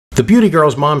The Beauty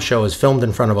Girls Mom Show is filmed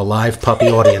in front of a live puppy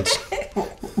audience.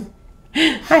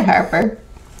 Hi, Harper.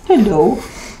 Hello.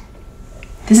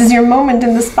 This is your moment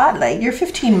in the spotlight, your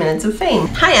 15 minutes of fame.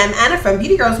 Hi, I'm Anna from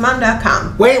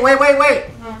Beautygirlsmom.com. Wait.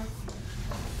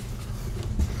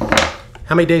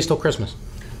 How many days till Christmas?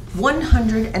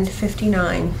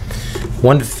 159.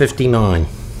 159.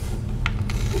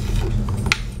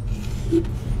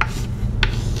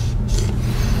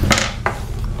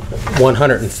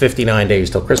 $159 days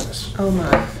till Christmas. Oh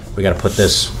my. We got to put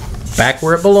this back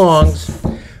where it belongs,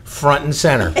 front and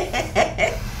center.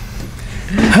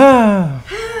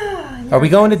 Are we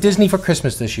going to Disney for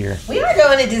Christmas this year? We are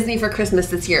going to Disney for Christmas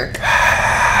this year.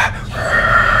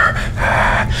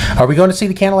 Are we going to see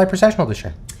the Candlelight Processional this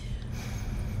year?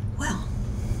 Well,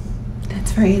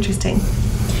 that's very interesting.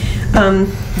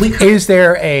 Is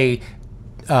there a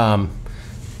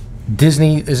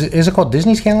Disney? Is it called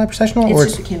Disney's Candlelight Processional?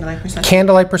 It's just a Candlelight Processional.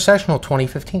 Candlelight Processional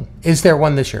 2015. Is there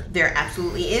one this year? There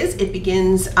absolutely is. It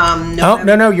begins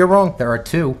November. Oh, no, you're wrong. There are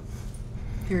two.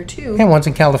 There are two. Yeah, one's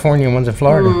in California and one's in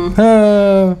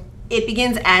Florida. It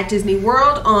begins at Disney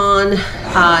World on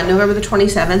November the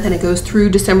 27th, and it goes through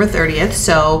December 30th.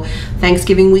 So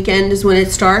Thanksgiving weekend is when it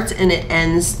starts, and it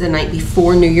ends the night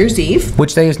before New Year's Eve.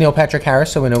 Which day is Neil Patrick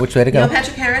Harris, so we know which way to go? Neil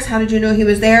Patrick Harris, how did you know he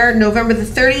was there? November the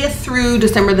 30th through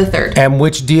December the 3rd. And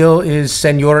which deal is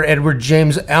Senor Edward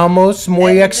James Olmos,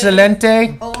 muy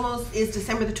excelente? Olmos is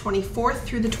December the 24th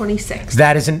through the 26th.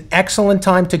 That is an excellent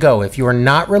time to go. If you are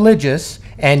not religious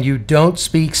and you don't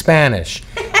speak Spanish,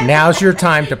 now's your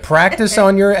time to practice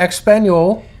on your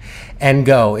Espanol and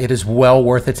go. It is well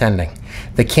worth attending.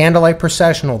 The Candlelight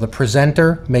Processional, the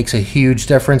presenter, makes a huge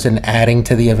difference in adding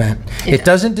to the event. It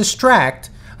doesn't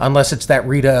distract unless it's that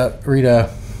Rita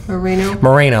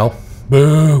Moreno.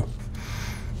 Boo.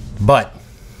 But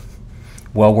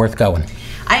well worth going.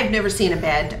 I have never seen a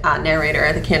bad narrator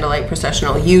at the Candlelight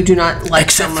Processional. You do not like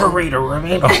Except for Rita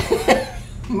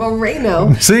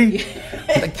Moreno. See?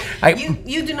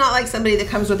 You do not like somebody that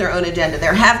comes with their own agenda.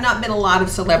 There have not been a lot of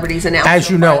celebrities announced. As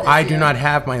you know, I do not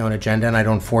have my own agenda, and I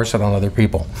don't force it on other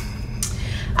people.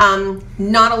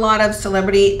 Not a lot of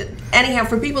celebrity. Anyhow,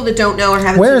 for people that don't know or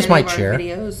haven't Where is seen any my of our chair?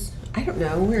 Videos, I don't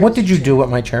know. What did you do with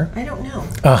my chair? I don't know.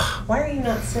 Ugh. Why are you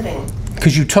not sitting?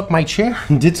 Because you took my chair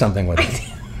and did something with it.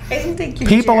 I didn't think you.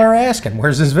 People are asking,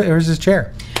 where's his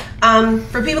chair?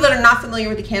 For people that are not familiar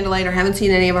with the Candlelight or haven't seen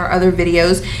any of our other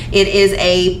videos, it is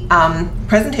a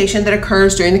presentation that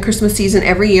occurs during the Christmas season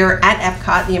every year at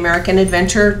EPCOT, the American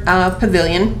Adventure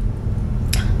Pavilion,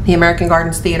 the American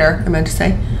Gardens Theater, I meant to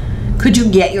say. Could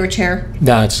you get your chair?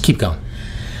 No, just keep going.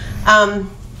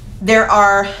 There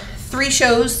are 3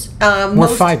 shows. We're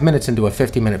 5 minutes into a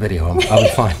 50-minute video. I'll be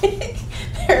fine.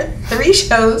 There are 3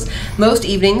 shows most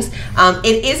evenings.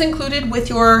 It is included with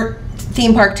your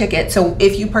theme park ticket, so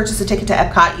if you purchase a ticket to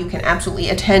EPCOT, you can absolutely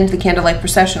attend the Candlelight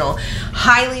Processional.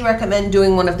 Highly recommend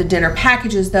doing one of the dinner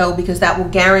packages, though, because that will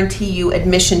guarantee you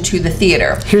admission to the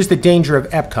theater. Here's the danger of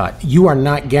EPCOT. You are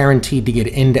not guaranteed to get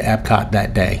into EPCOT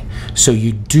that day, so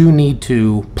you do need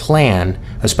to plan,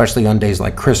 especially on days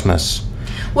like Christmas.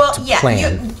 Well,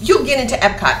 yeah, you'll get into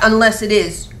EPCOT unless it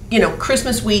is, you know,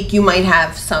 Christmas week. You might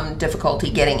have some difficulty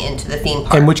getting into the theme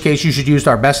park. In which case, you should use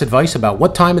our best advice about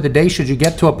what time of the day should you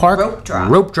get to a park. Rope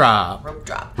drop. Rope drop. Rope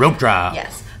drop. Rope drop.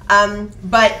 Yes.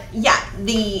 But yeah,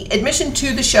 the admission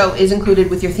to the show is included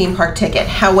with your theme park ticket.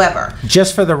 However,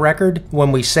 just for the record,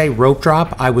 when we say rope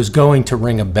drop, I was going to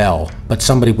ring a bell, but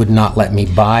somebody would not let me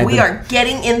buy. We are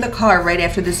getting in the car right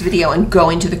after this video and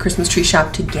going to the Christmas tree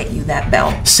shop to get you that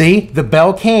bell. See, the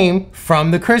bell came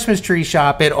from the Christmas tree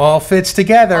shop. It all fits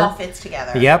together. All fits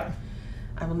together. Yep.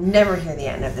 I will never hear the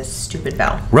end of this stupid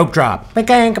bell. Rope drop.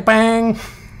 Bang, bang.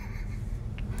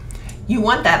 You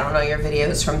want that on all your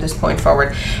videos from this point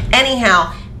forward.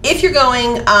 Anyhow, if you're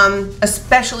going,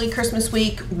 especially Christmas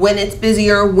week, when it's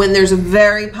busier, when there's a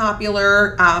very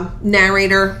popular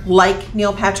narrator like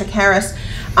Neil Patrick Harris,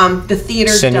 the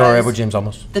theater Senor Edward James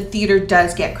almost. The theater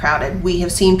does get crowded. We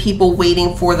have seen people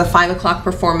waiting for the 5 o'clock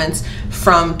performance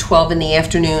from 12 in the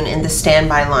afternoon in the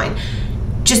standby line.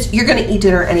 Just, you're going to eat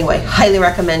dinner anyway. Highly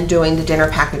recommend doing the dinner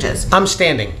packages. I'm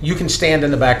standing. You can stand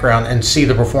in the background and see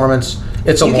the performance.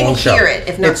 It's a long show. You can hear it,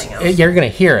 if nothing else. You're going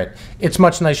to hear it. It's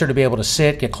much nicer to be able to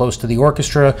sit, get close to the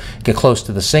orchestra, get close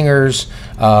to the singers,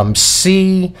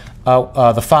 see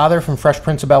the father from Fresh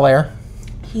Prince of Bel-Air.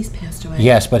 He's passed away.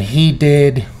 Yes, but he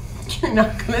did. You're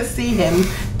not going to see him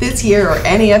this year or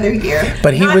any other year.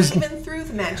 But he was even through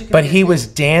the magic of But Disney. he was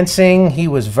dancing. He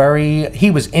was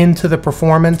into the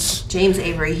performance. James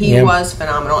Avery, he was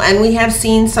phenomenal. And we have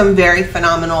seen some very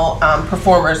phenomenal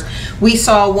performers. We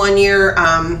saw one year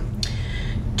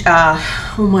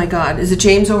oh my God, is it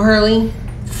James O'Hurley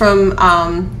from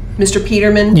Mr.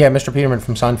 Peterman? Yeah, Mr. Peterman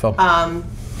from Seinfeld.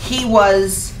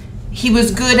 He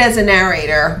was good as a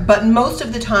narrator, but most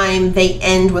of the time they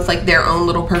end with like their own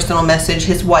little personal message.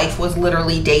 His wife was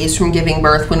literally days from giving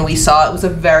birth when we saw it. It was a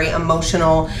very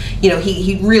emotional, you know,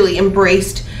 he really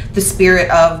embraced the spirit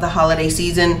of the holiday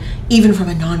season, even from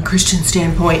a non-Christian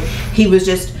standpoint. He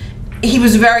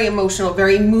was very emotional,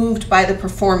 very moved by the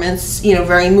performance, you know,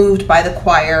 very moved by the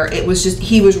choir. It was just,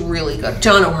 he was really good.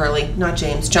 John O'Hurley, not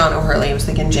James, John O'Hurley. I was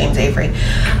thinking James Avery.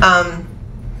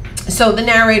 So the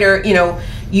narrator, you know,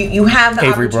 you have the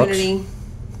Avery opportunity. Brooks.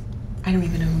 I don't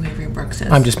even know who Avery Brooks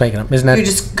is. I'm just making up. Isn't that? You're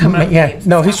just coming up with Yeah. names.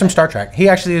 No, he's from Star Trek. He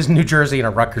actually is New Jersey and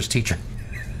a Rutgers teacher.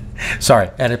 Sorry,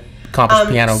 and a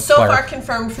accomplished piano so player. far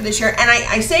confirmed for this year, and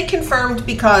I say confirmed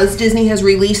because Disney has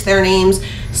released their names.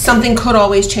 Something could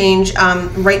always change.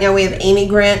 Right now we have Amy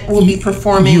Grant will be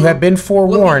performing. You have been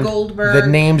forewarned. Whoopi Goldberg. The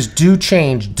names do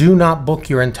change. Do not book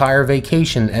your entire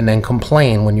vacation and then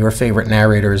complain when your favorite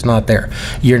narrator is not there.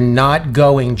 You're not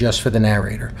going just for the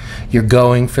narrator. You're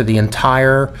going for the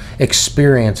entire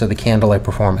experience of the Candlelight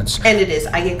performance. And it is.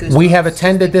 I get goosebumps. We have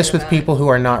attended this with people who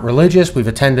are not religious. We've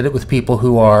attended it with people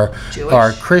who are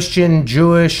Christian,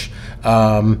 Jewish.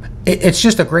 It's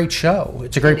just a great show.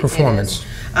 It's a great performance.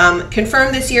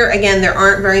 Confirmed this year, again, there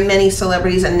aren't very many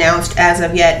celebrities announced as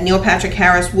of yet. Neil Patrick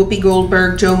Harris, Whoopi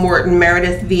Goldberg, Joe Morton,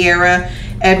 Meredith Vieira,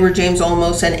 Edward James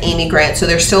Olmos, and Amy Grant. So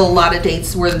there's still a lot of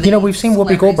dates where the we've seen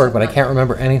Whoopi Goldberg, but I can't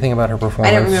remember anything about her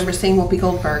performance. I don't remember seeing Whoopi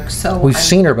Goldberg. So we've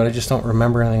seen her, but I just don't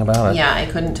remember anything about it. Yeah, I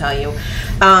couldn't tell you.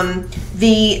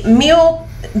 The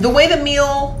way the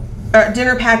meal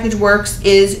dinner package works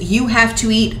is you have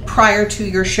to eat prior to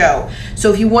your show.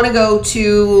 So if you want to go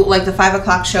to like the 5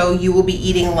 o'clock show, you will be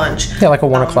eating lunch. Yeah, like a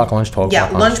 1 o'clock lunch, 12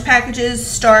 o'clock lunch. Lunch packages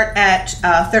start at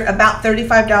about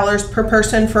 $35 per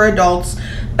person for adults,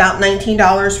 about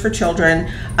 $19 for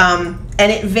children. And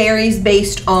it varies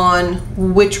based on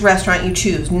which restaurant you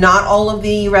choose. Not all of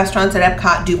the restaurants at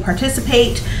Epcot do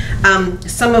participate.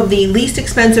 Some of the least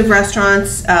expensive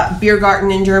restaurants, Biergarten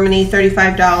in Germany,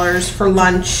 $35 for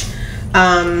lunch.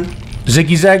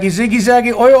 Ziggy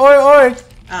Zaggy, oi, oi, oi.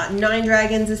 Nine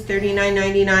Dragons is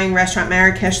 $39.99. Restaurant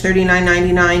Marrakesh,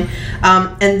 $39.99.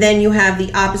 And then you have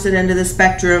the opposite end of the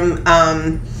spectrum,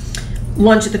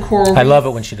 lunch at the Coral Reef. I love it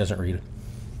when she doesn't read it.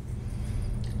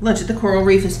 Lunch at the Coral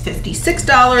Reef is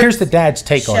 $56. Here's the dad's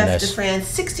take on this. Chef de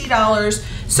France, $60.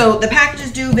 So the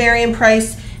packages do vary in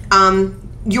price.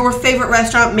 Your favorite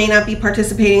restaurant may not be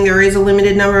participating. There is a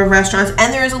limited number of restaurants,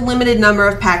 and there is a limited number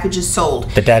of packages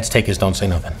sold. The dad's take is don't say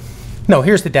nothing. No,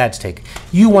 here's the dad's take.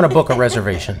 You want to book a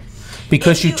reservation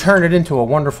because you turn it into a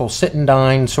wonderful sit and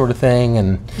dine sort of thing.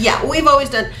 And yeah, we've always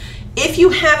done. If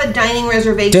you have a dining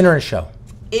reservation. Dinner and show.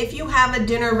 If you have a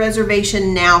dinner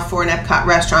reservation now for an Epcot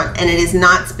restaurant and it is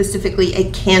not specifically a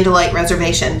Candlelight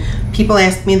reservation, people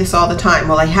ask me this all the time.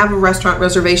 Well, I have a restaurant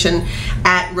reservation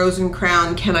at Rose and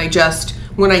Crown. Can I just,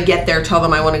 when I get there, tell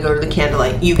them I want to go to the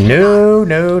Candlelight? You cannot.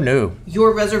 No.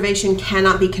 Your reservation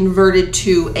cannot be converted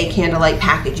to a Candlelight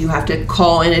package. You have to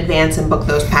call in advance and book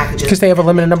those packages. Because they have a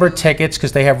limited number of tickets,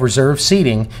 because they have reserved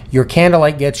seating. Your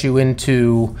Candlelight gets you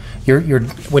into your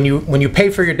when you pay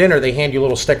for your dinner, they hand you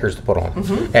little stickers to put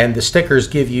on, and the stickers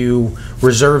give you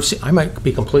reserved. I might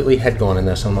be completely head going in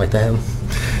this. I'm like the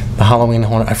Halloween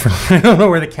one. I don't know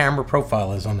where the camera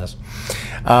profile is on this.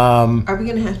 Are we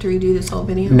going to have to redo this whole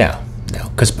video? No,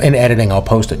 because in editing I'll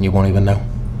post it and you won't even know.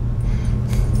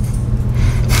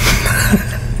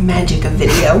 Magic of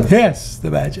video. Yes, the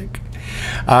magic.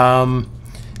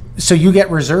 So you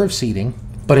get reserved seating,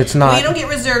 but it's not. Well, you don't get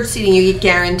reserved seating. You get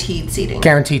guaranteed seating.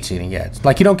 Guaranteed seating, yeah. It's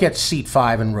like you don't get seat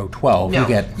 5 in row 12.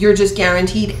 No, you're just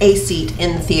guaranteed a seat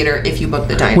in the theater if you book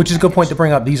the dining. Which is a good point to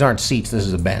bring up. These aren't seats. This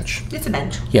is a bench. It's a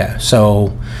bench. Yeah.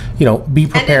 So, be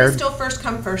prepared. And it is still first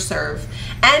come, first serve.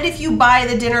 And if you buy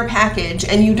the dinner package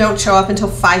and you don't show up until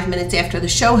 5 minutes after the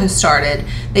show has started,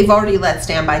 they've already let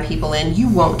standby people in. You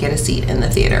won't get a seat in the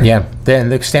theater. Yeah. Then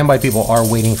the standby people are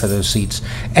waiting for those seats,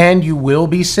 and you will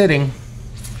be sitting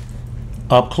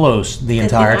up close the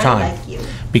entire time,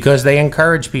 because they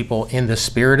encourage people in the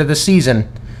spirit of the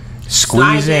season,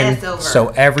 squeeze in so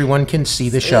everyone can see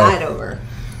the show. Slide over.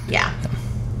 Yeah.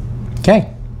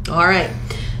 Okay. All right.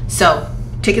 So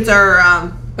tickets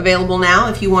are available now.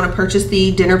 If you want to purchase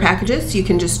the dinner packages, you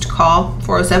can just call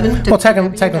 407. Well,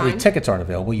 technically tickets aren't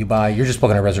available. You're just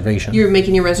booking a reservation. You're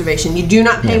making your reservation. You do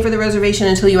not pay for the reservation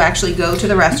until you actually go to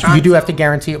the restaurant. You do have to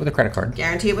guarantee it with a credit card.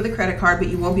 Guarantee it with a credit card, but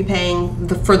you won't be paying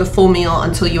for the full meal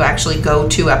until you actually go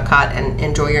to Epcot and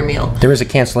enjoy your meal. There is a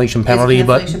cancellation penalty,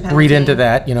 but read into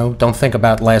that. Don't think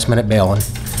about last minute bailing.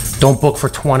 Don't book for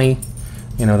 20.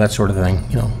 you know, that sort of thing.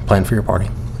 You know, plan for your party.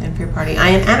 Plan for your party. I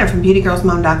am Anna from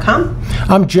Beautygirlsmom.com.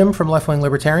 I'm Jim from Left Wing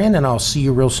Libertarian, and I'll see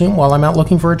you real soon while I'm out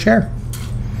looking for a chair.